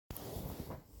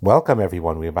Welcome,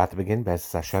 everyone. We're about to begin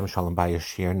B'ezras Hashem Shalom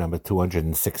Bayis year number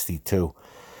 262.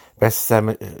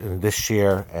 B'ezras Hashem, this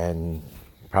year and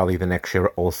probably the next year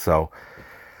also,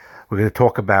 we're going to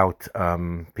talk about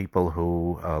people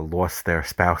who lost their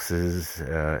spouses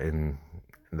in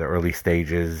the early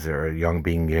stages, or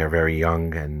being very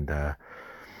young, and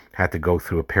had to go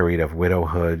through a period of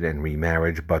widowhood and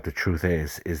remarriage. But the truth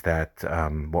is that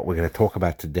what we're going to talk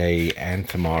about today and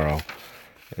tomorrow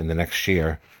in the next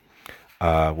year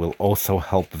will also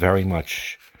help very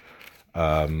much,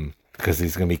 because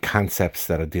these are going to be concepts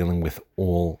that are dealing with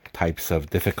all types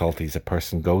of difficulties a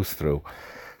person goes through,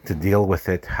 to deal with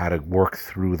it, how to work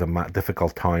through the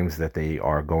difficult times that they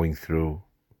are going through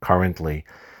currently,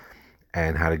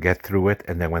 and how to get through it.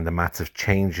 And then when the matzav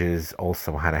changes,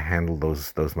 also how to handle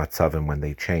those matzavim when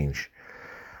they change.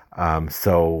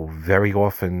 So very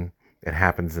often it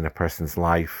happens in a person's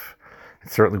life,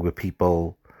 and certainly with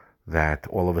people that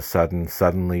all of a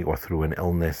suddenly, or through an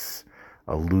illness,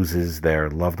 loses their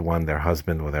loved one, their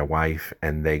husband or their wife,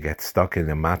 and they get stuck in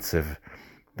a matzav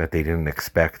that they didn't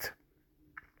expect.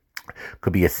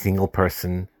 Could be a single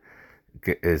person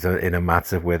is in a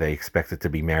matzav where they expected to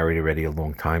be married already a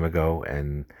long time ago,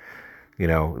 and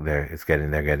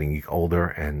they're getting older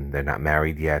and they're not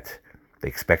married yet. They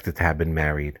expected to have been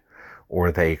married,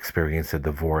 or they experience a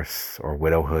divorce or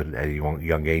widowhood at a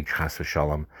young age, chas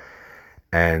v'shalom,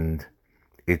 and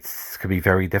it could be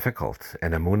very difficult.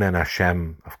 And Emunah in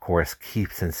Hashem, of course,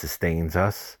 keeps and sustains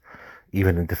us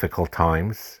even in difficult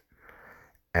times,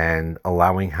 and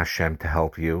allowing Hashem to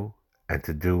help you and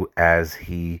to do as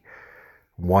He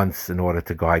wants in order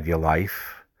to guide your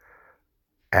life,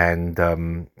 and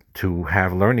to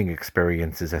have learning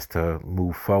experiences as to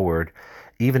move forward,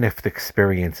 even if the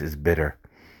experience is bitter,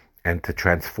 and to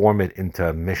transform it into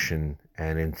a mission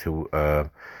and into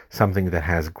something that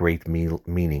has great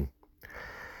meaning.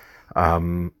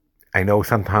 I know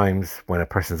sometimes when a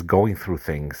person's going through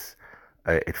things,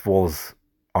 it falls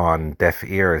on deaf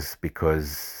ears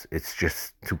because it's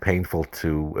just too painful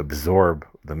to absorb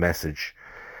the message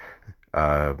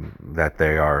that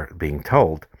they are being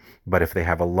told. But if they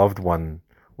have a loved one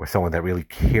or someone that really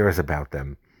cares about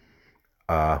them,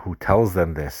 who tells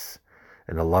them this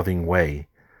in a loving way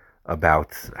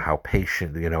about how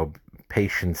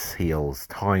patience heals,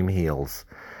 time heals,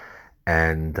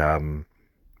 and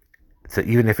so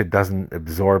even if it doesn't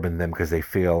absorb in them because they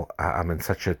feel, I'm in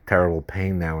such a terrible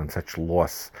pain now and such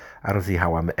loss, I don't see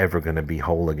how I'm ever going to be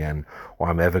whole again, or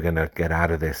I'm ever going to get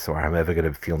out of this, or I'm ever going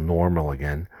to feel normal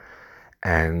again.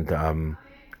 And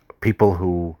people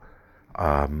who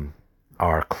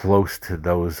are close to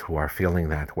those who are feeling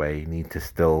that way need to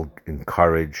still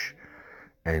encourage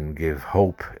and give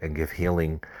hope and give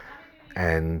healing,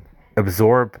 and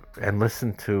absorb and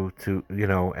listen to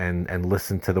and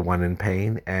listen to the one in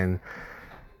pain, and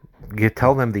you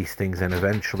tell them these things, and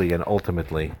eventually and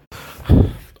ultimately,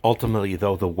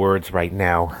 though the words right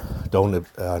now don't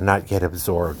not get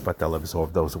absorbed, but they'll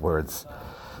absorb those words.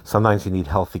 Sometimes you need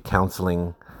healthy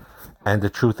counseling. And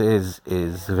the truth is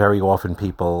very often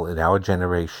people in our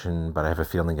generation, but I have a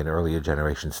feeling in earlier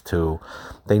generations too,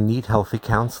 they need healthy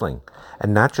counseling.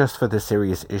 And not just for the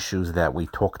serious issues that we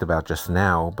talked about just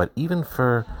now, but even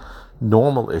for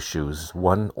normal issues,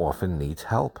 one often needs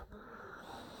help.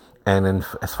 And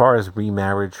as far as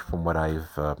remarriage, from what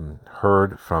I've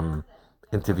heard from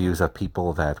interviews of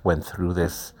people that went through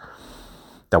this,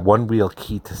 that one real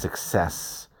key to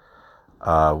success,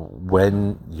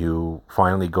 when you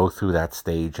finally go through that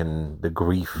stage and the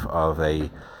grief of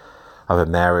a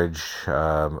marriage,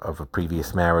 of a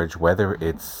previous marriage, whether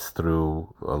it's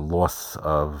through a loss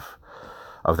of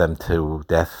them to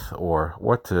death or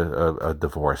to a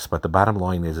divorce. But the bottom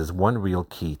line is one real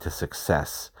key to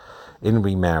success in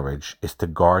remarriage is to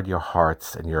guard your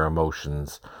hearts and your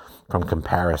emotions from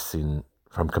comparing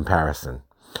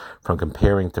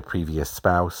to previous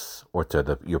spouse or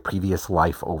to your previous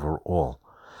life overall.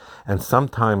 And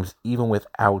sometimes, even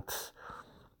without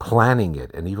planning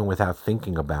it and even without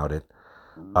thinking about it,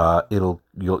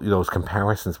 those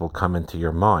comparisons will come into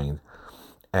your mind.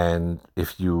 And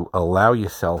if you allow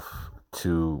yourself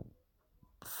to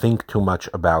think too much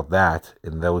about that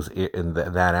in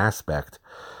that aspect,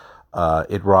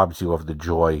 it robs you of the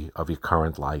joy of your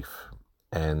current life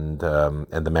and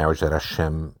the marriage that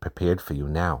Hashem prepared for you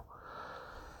now.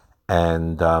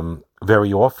 And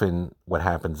very often what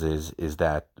happens is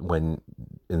that when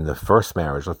in the first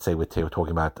marriage, let's say we're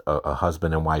talking about a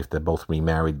husband and wife, they're both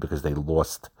remarried because they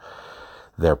lost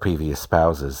their previous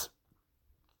spouses.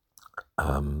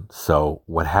 So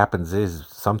what happens is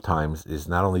sometimes is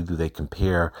not only do they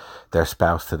compare their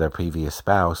spouse to their previous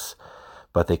spouse,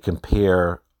 but they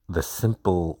compare the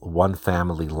simple one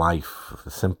family life,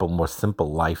 the more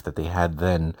simple life that they had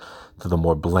then, to the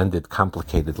more blended,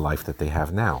 complicated life that they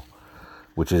have now,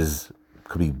 which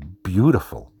could be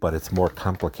beautiful, but it's more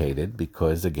complicated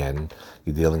because, again,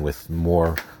 you're dealing with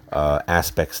more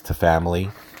aspects to family,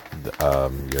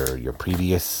 your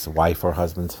previous wife or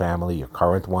husband's family, your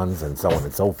current ones, and so on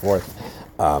and so forth,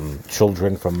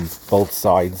 children from both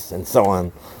sides, and so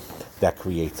on. That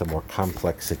creates a more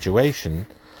complex situation,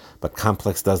 but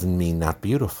complex doesn't mean not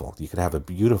beautiful. You could have a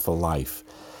beautiful life,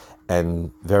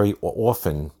 and very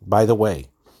often, by the way,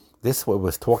 this what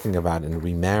was talking about in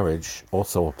remarriage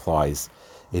also applies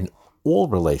in all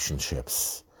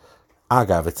relationships.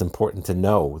 Agav, it's important to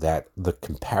know that the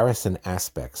comparison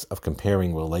aspects of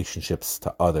comparing relationships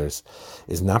to others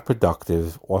is not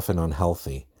productive, often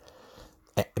unhealthy,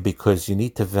 because you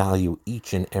need to value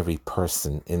each and every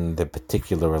person in the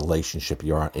particular relationship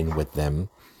you're in with them.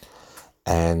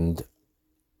 And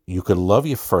you could love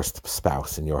your first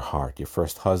spouse in your heart, your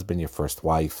first husband, your first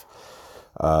wife,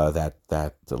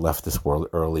 that left this world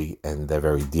early, and they're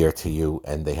very dear to you,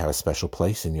 and they have a special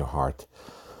place in your heart.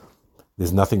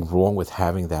 There's nothing wrong with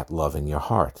having that love in your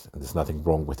heart. There's nothing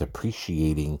wrong with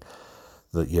appreciating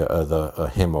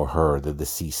him or her, the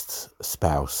deceased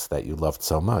spouse that you loved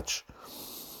so much.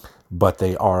 But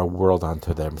they are a world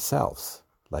unto themselves.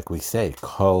 Like we say,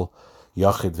 Kol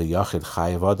Yachid v'Yachid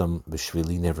Chayav Adam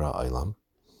v'Shvili Nivra Olam.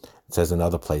 It says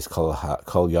another place, Kol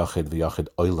Yachid v'Yachid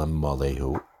Olam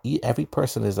Malehu. Every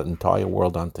person is an entire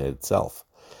world unto itself.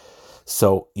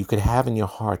 So you could have in your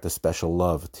heart a special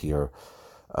love to your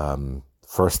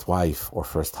first wife or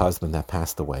first husband that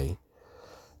passed away,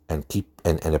 and keep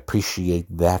and appreciate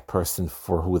that person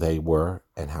for who they were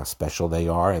and how special they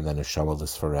are, and then Hashem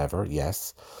is forever,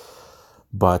 yes.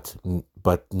 But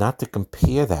not to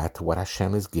compare that to what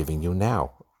Hashem is giving you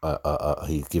now.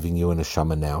 He's giving you an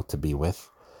neshama now to be with,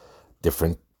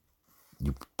 different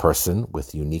person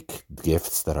with unique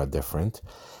gifts that are different,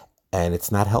 and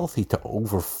it's not healthy to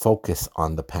over-focus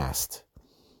on the past,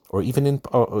 or even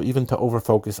to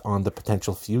over-focus on the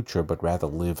potential future, but rather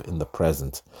live in the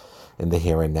present, in the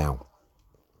here and now.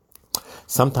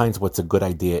 Sometimes what's a good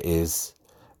idea is,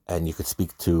 and you could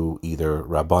speak to either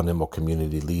rabbanim or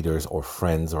community leaders or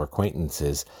friends or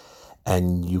acquaintances,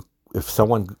 and if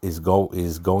someone is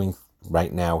going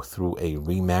right now through a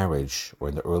remarriage or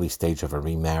in the early stage of a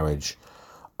remarriage,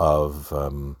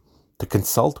 to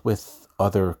consult with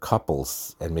other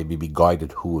couples and maybe be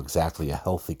guided who exactly a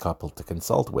healthy couple to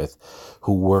consult with,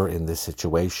 who were in this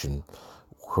situation,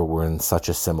 who were in such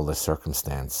a similar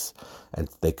circumstance, and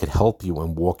they could help you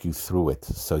and walk you through it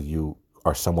so you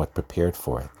are somewhat prepared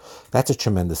for it. That's a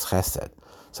tremendous chesed.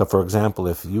 So, for example,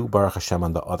 if you, Baruch Hashem,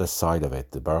 on the other side of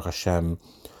it, the Baruch Hashem,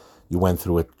 you went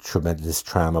through a tremendous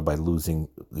trauma by losing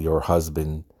your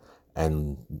husband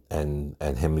and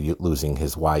him losing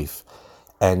his wife,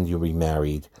 and you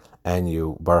remarried, and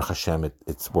you, Baruch Hashem,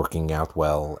 it's working out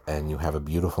well, and you have a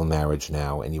beautiful marriage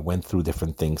now, and you went through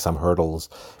different things, some hurdles,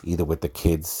 either with the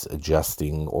kids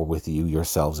adjusting or with you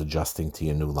yourselves adjusting to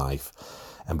your new life,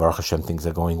 and Baruch Hashem, things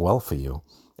are going well for you.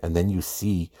 And then you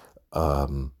see,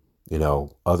 another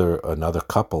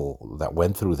couple that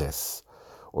went through this,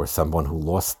 or someone who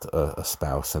lost a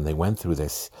spouse and they went through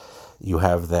this. You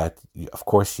have that, of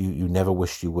course, you never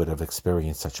wished you would have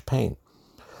experienced such pain,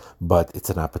 but it's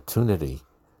an opportunity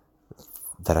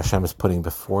that Hashem is putting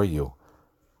before you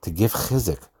to give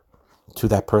chizuk to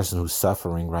that person who's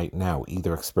suffering right now,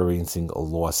 either experiencing a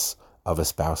loss of a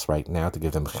spouse right now, to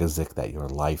give them chizuk that your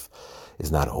life is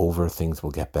not over, things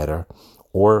will get better,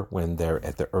 or when they're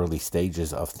at the early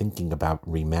stages of thinking about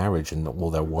remarriage and all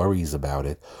their worries about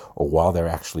it, or while they're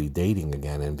actually dating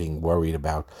again and being worried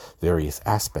about various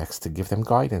aspects, to give them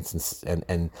guidance.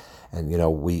 And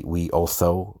we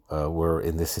also were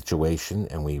in this situation,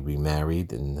 and we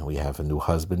remarried, and we have a new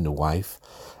husband, new wife,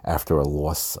 after a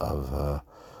loss of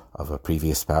a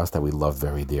previous spouse that we love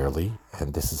very dearly,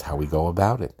 and this is how we go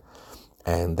about it.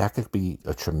 And that could be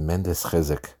a tremendous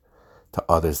chizuk to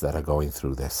others that are going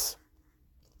through this.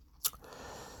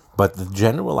 But the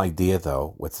general idea,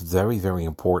 though, what's very, very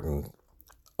important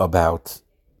about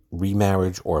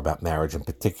remarriage, or about marriage in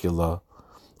particular,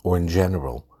 or in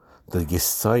general, the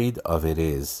yesod of it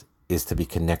is to be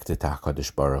connected to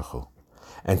HaKadosh Baruch Hu,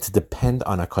 and to depend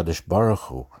on HaKadosh Baruch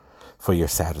Hu for your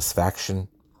satisfaction,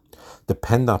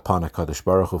 depend upon HaKadosh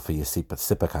Baruch Hu for your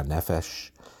sipak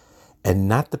HaNefesh, and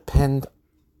not depend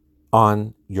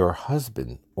on your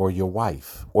husband, or your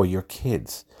wife, or your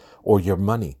kids, or your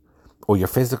money, or your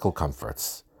physical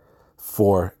comforts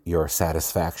for your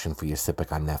satisfaction, for your sipak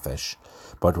HaNefesh,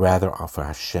 but rather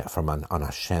on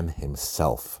Hashem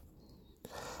Himself.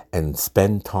 and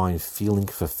spend time feeling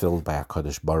fulfilled by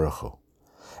HaKadosh Baruch Hu,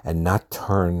 and not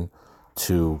turn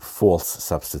to false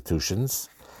substitutions,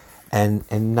 and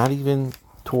not even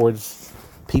towards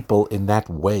people in that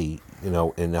way, in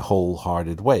a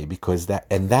wholehearted way, because that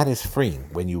is freeing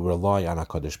when you rely on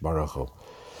HaKadosh Baruch Hu.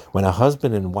 When a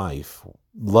husband and wife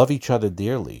love each other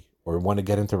dearly, or want to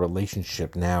get into a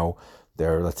relationship, now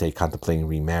they're, let's say, contemplating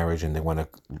remarriage, and they want to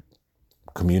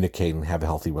communicate and have a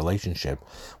healthy relationship,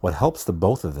 what helps the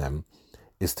both of them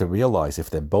is to realize if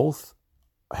they both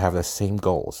have the same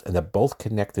goals and they're both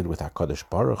connected with HaKadosh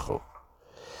Baruch Hu,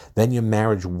 then your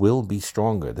marriage will be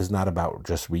stronger. This is not about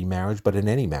just remarriage, but in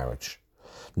any marriage.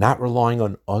 Not relying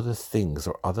on other things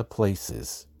or other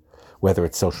places, whether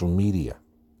it's social media,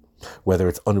 whether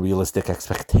it's unrealistic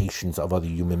expectations of other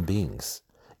human beings,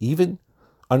 even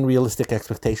unrealistic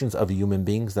expectations of human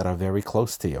beings that are very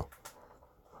close to you.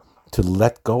 To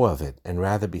let go of it and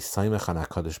rather be Saimach on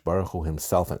HaKadosh Baruch Hu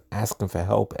himself and ask him for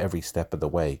help every step of the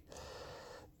way.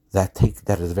 That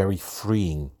is very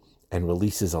freeing and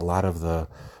releases a lot of the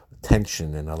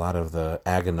tension and a lot of the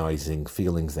agonizing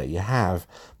feelings that you have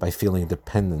by feeling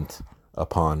dependent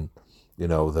upon,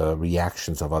 the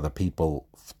reactions of other people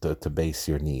to base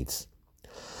your needs.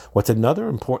 What's another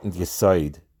important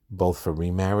yesod, both for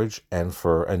remarriage and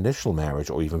for initial marriage,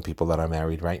 or even people that are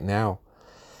married right now,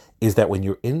 is that when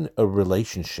you're in a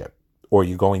relationship, or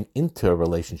you're going into a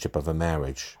relationship of a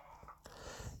marriage,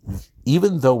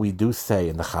 even though we do say,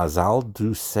 and the Chazal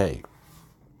do say,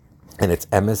 and it's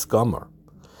emes gomer,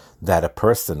 that a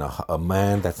person, a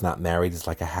man that's not married is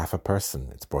like a half a person,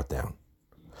 it's brought down.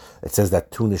 It says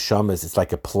that two neshamas, it's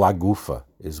like a plagufa,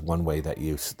 is one way that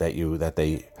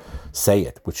they say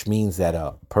it, which means that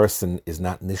a person is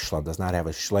not nishlam, does not have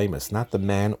a shlemus, not the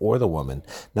man or the woman,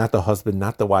 not the husband,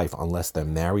 not the wife, unless they're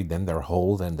married, then they're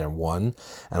whole, then they're one,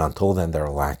 and until then they're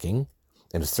lacking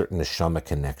in a certain neshama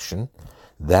connection.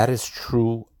 That is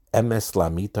true emes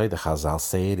lamitai, the Chazal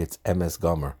say it, it's emes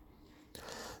gomer.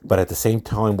 But at the same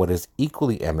time, what is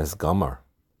equally emes gomer,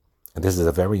 and this is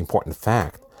a very important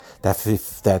fact,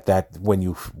 that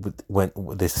when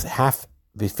this half,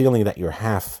 the feeling that you're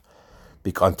half,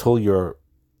 until you're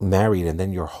married and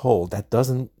then you're whole, that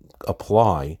doesn't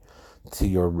apply to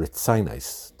your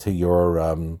ritzainis, to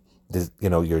your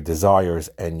your desires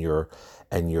and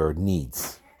your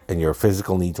needs, and your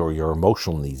physical needs, or your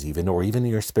emotional needs, or even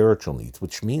your spiritual needs.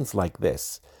 Which means like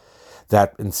this,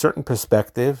 that in certain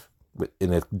perspective,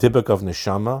 in a dibuk of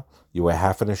neshama, you were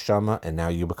half a neshama, and now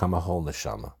you become a whole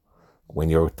neshama. When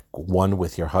you're one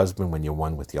with your husband, when you're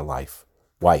one with your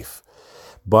wife.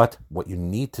 But what you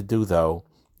need to do, though,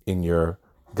 in your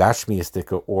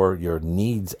gashmiistika, or your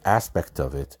needs aspect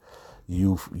of it,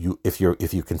 if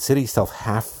you consider yourself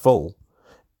half full,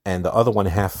 and the other one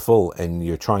half full, and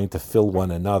you're trying to fill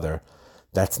one another,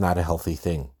 that's not a healthy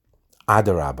thing.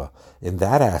 Adarabba. In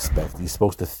that aspect, you're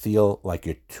supposed to feel like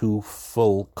you're two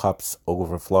full cups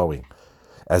overflowing.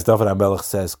 As David HaMelech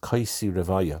says, Kaisi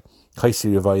Revaya.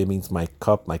 Kaisi Revaya means my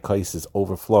cup, my kais is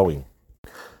overflowing.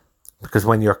 Because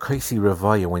when you're Kaisi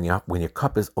Revaya, when your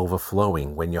cup is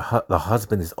overflowing, when the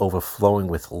husband is overflowing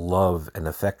with love and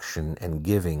affection and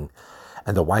giving,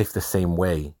 and the wife the same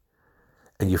way,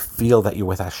 and you feel that you're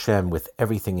with Hashem, with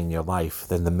everything in your life,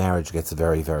 then the marriage gets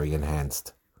very, very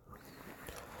enhanced.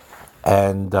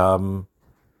 And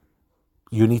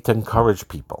you need to encourage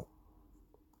people.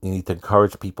 You need to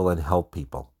encourage people and help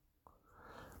people.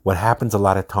 What happens a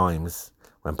lot of times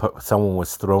when someone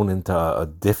was thrown into a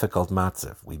difficult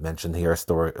matzav, we mentioned here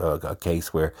a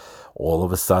case where all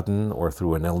of a sudden, or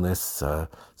through an illness,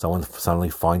 someone suddenly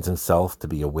finds himself to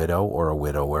be a widow or a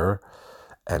widower,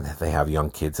 and they have young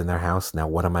kids in their house. Now,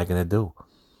 what am I going to do?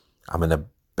 I'm in a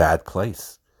bad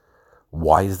place.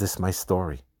 Why is this my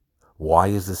story? Why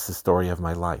is this the story of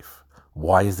my life?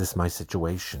 Why is this my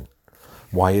situation?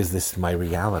 Why is this my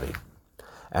reality?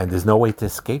 And there's no way to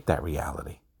escape that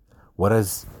reality. What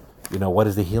is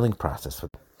the healing process for?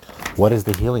 What is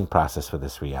the healing process for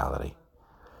this reality?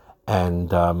 And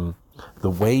the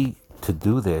way to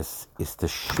do this is to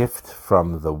shift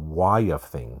from the why of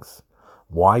things,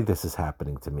 why this is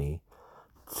happening to me,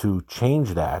 to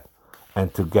change that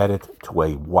and to get it to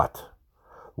a what.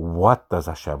 What does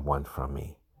Hashem want from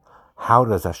me? How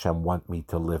does Hashem want me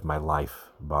to live my life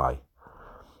by?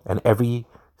 And every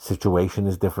situation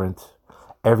is different.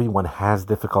 Everyone has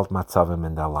difficult matzavim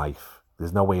in their life.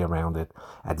 There's no way around it.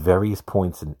 At various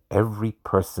points in every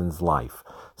person's life,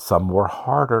 some were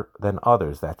harder than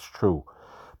others, that's true.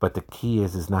 But the key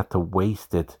is not to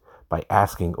waste it by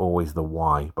asking always the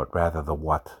why, but rather the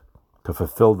what, to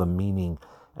fulfill the meaning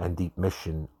and deep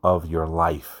mission of your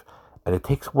life. And it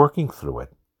takes working through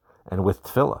it. And with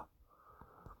tefillah,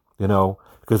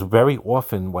 because very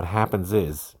often what happens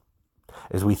is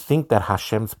we think that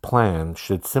Hashem's plan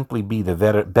should simply be the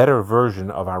better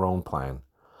version of our own plan,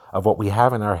 of what we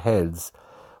have in our heads,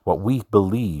 what we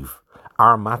believe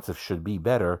our matzah should be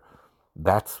better.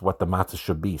 That's what the matzah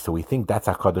should be. So we think that's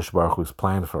HaKadosh Baruch Hu's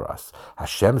plan for us.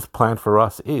 Hashem's plan for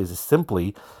us is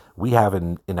simply we have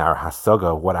in our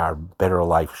hasaga what our better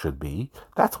life should be.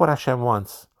 That's what Hashem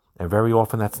wants. And very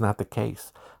often that's not the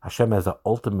case. Hashem has an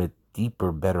ultimate,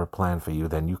 deeper, better plan for you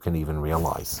than you can even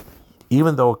realize,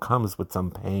 even though it comes with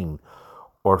some pain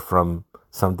or from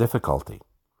some difficulty.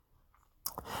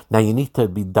 Now you need to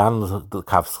be dan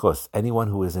kavschus. Anyone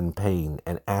who is in pain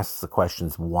and asks the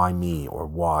questions, why me or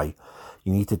why,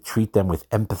 you need to treat them with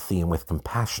empathy and with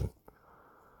compassion.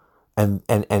 And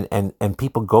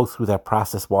people go through that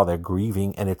process while they're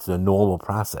grieving, and it's a normal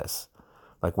process.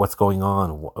 Like, what's going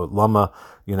on? Lama,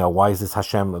 why is this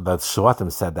Hashem? The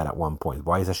Shuatim said that at one point.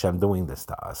 Why is Hashem doing this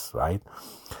to us, right?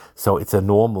 So it's a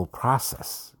normal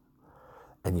process.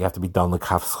 And you have to be done like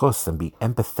kavschus and be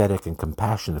empathetic and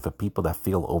compassionate for people that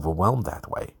feel overwhelmed that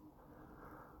way.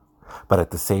 But at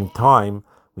the same time,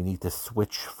 we need to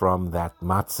switch from that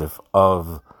matziv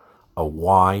of a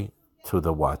why to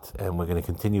the what. And we're going to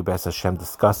continue, B'ez Hashem,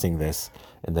 discussing this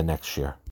in the next year.